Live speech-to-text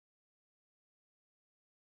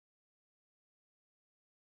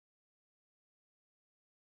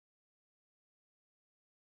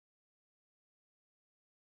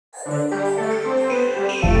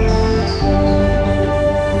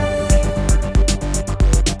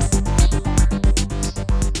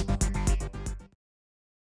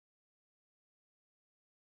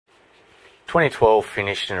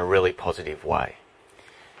finished in a really positive way.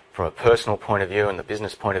 From a personal point of view and the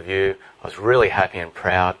business point of view, I was really happy and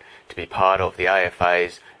proud to be part of the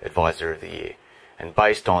AFA's Advisor of the Year. And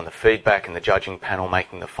based on the feedback and the judging panel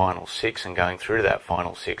making the final 6 and going through to that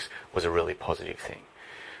final 6 was a really positive thing.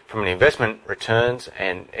 From an investment returns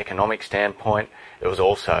and economic standpoint, it was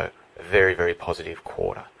also a very, very positive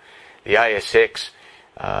quarter. The ASX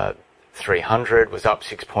 300 was up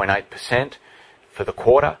 6.8% for the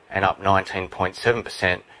quarter and up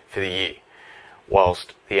 19.7% for the year,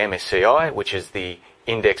 whilst the MSCI, which is the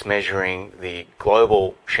index measuring the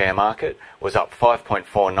global share market, was up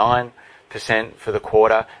 5.49% for the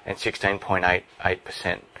quarter and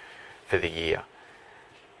 16.88% for the year.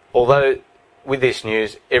 Although with this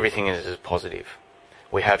news, everything is positive.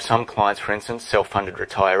 We have some clients, for instance, self-funded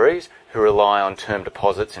retirees who rely on term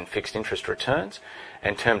deposits and fixed interest returns,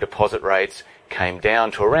 and term deposit rates came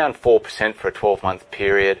down to around 4% for a 12-month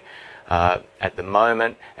period at the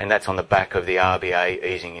moment, and that's on the back of the RBA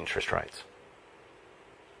easing interest rates.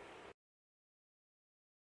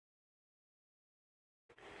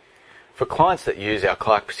 For clients that use our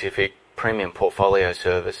Clark Pacific Premium Portfolio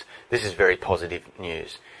service, this is very positive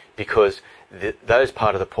news, because those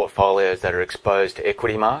part of the portfolios that are exposed to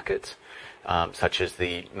equity markets, such as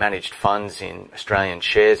the managed funds in Australian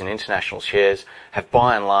shares and international shares, have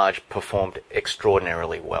by and large performed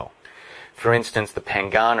extraordinarily well. For instance, the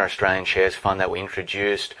Pengana Australian Shares Fund that we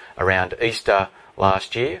introduced around Easter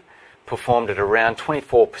last year performed at around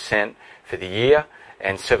 24% for the year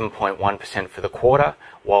and 7.1% for the quarter,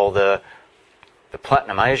 while the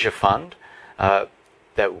Platinum Asia Fund, that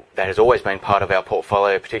has always been part of our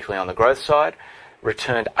portfolio, particularly on the growth side,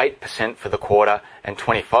 returned 8% for the quarter and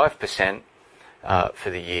 25% for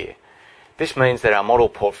the year. This means that our model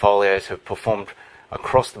portfolios have performed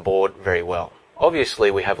across the board very well.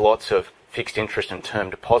 Obviously, we have lots of fixed interest and term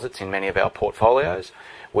deposits in many of our portfolios,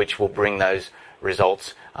 which will bring those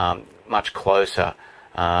results much closer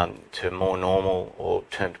to more normal or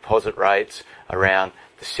term deposit rates around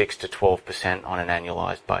the 6 to 12% on an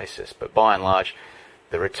annualised basis. But by and large,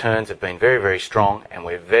 the returns have been very, very strong, and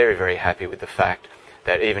we're very, very happy with the fact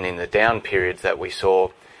that even in the down periods that we saw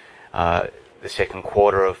the second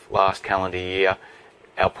quarter of last calendar year,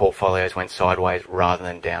 our portfolios went sideways rather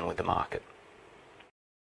than down with the market.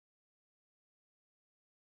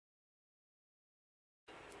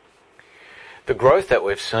 The growth that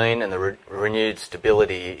we've seen and the renewed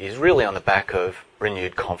stability is really on the back of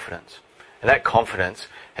renewed confidence. And that confidence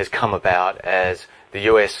has come about as the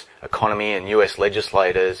US economy and US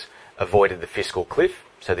legislators avoided the fiscal cliff.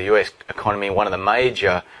 So the US economy, one of the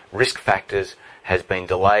major risk factors, has been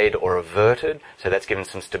delayed or averted, so that's given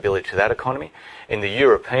some stability to that economy. In the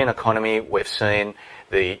European economy, we've seen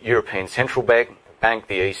the European Central Bank,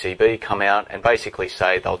 the ECB, come out and basically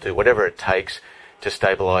say they'll do whatever it takes to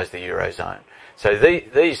stabilise the Eurozone. So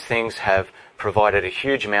these things have provided a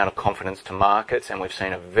huge amount of confidence to markets, and we've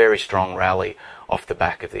seen a very strong rally off the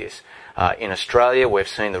back of this. In Australia, we've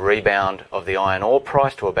seen the rebound of the iron ore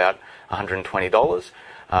price to about $120.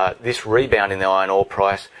 This rebound in the iron ore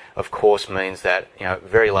price, of course, means that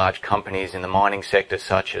very large companies in the mining sector,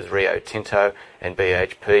 such as Rio Tinto and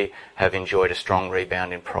BHP, have enjoyed a strong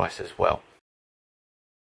rebound in price as well.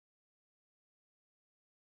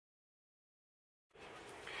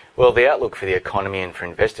 Well, the outlook for the economy and for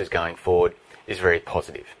investors going forward is very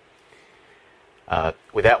positive.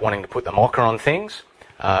 Without wanting to put the mocker on things,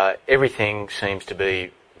 everything seems to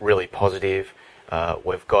be really positive.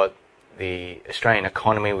 We've got the Australian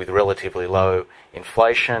economy with relatively low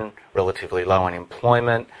inflation, relatively low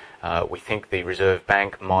unemployment. We think the Reserve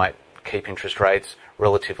Bank might keep interest rates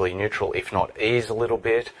relatively neutral, if not ease a little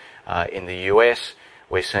bit. In the US,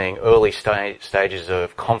 we're seeing early stages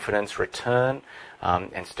of confidence return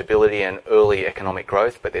and stability and early economic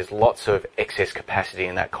growth, but there's lots of excess capacity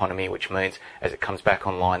in that economy, which means as it comes back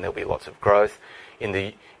online, there'll be lots of growth.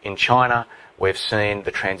 In China, we've seen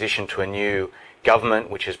the transition to a new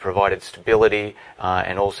government, which has provided stability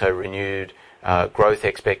and also renewed growth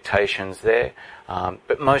expectations there.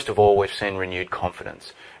 But most of all, we've seen renewed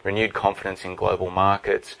confidence in global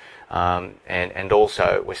markets, and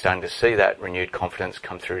also we're starting to see that renewed confidence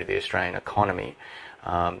come through to the Australian economy.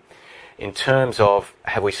 In terms of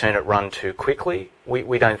have we seen it run too quickly,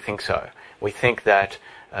 we don't think so. We think that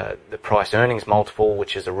the price earnings multiple,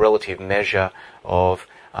 which is a relative measure of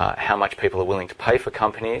how much people are willing to pay for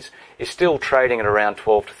companies, is still trading at around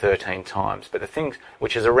 12 to 13 times, but the things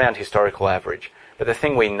which is around historical average. But the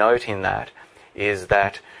thing we note in that is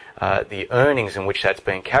that the earnings in which that's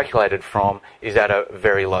being calculated from is at a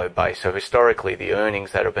very low base. So historically, the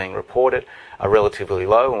earnings that are being reported are relatively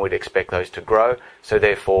low, and we'd expect those to grow. So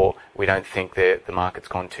therefore, we don't think that the market's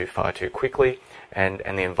gone too far too quickly, and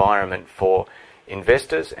the environment for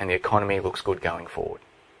investors and the economy looks good going forward.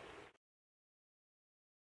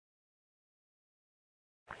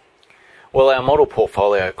 Well, our model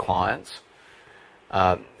portfolio clients,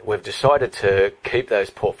 we've decided to keep those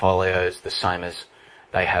portfolios the same as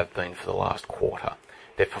they have been for the last quarter.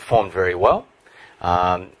 They've performed very well.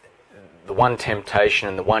 The one temptation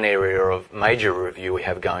and the one area of major review we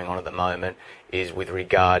have going on at the moment is with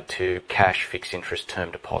regard to cash fixed interest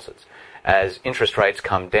term deposits. As interest rates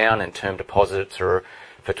come down and term deposits are,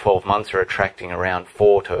 for 12 months, are attracting around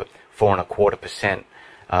 4 to 4.25%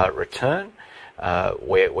 return,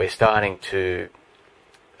 we're starting to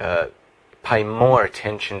pay more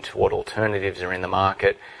attention to what alternatives are in the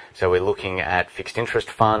market. So we're looking at fixed interest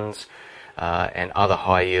funds and other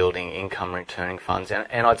high-yielding income returning funds.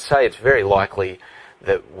 And I'd say it's very likely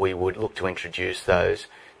that we would look to introduce those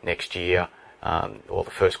next year or the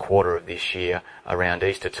first quarter of this year around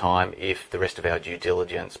Easter time if the rest of our due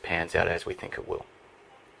diligence pans out as we think it will.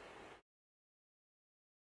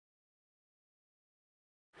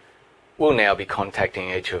 We'll now be contacting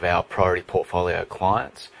each of our priority portfolio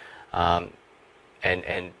clients and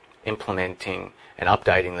implementing and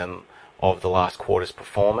updating them of the last quarter's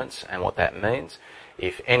performance and what that means.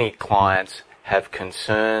 If any clients have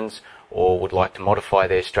concerns or would like to modify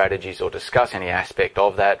their strategies or discuss any aspect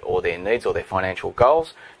of that or their needs or their financial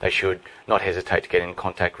goals, they should not hesitate to get in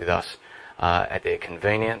contact with us at their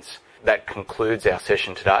convenience. That concludes our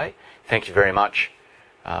session today. Thank you very much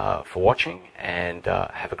for watching, and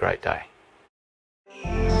have a great day.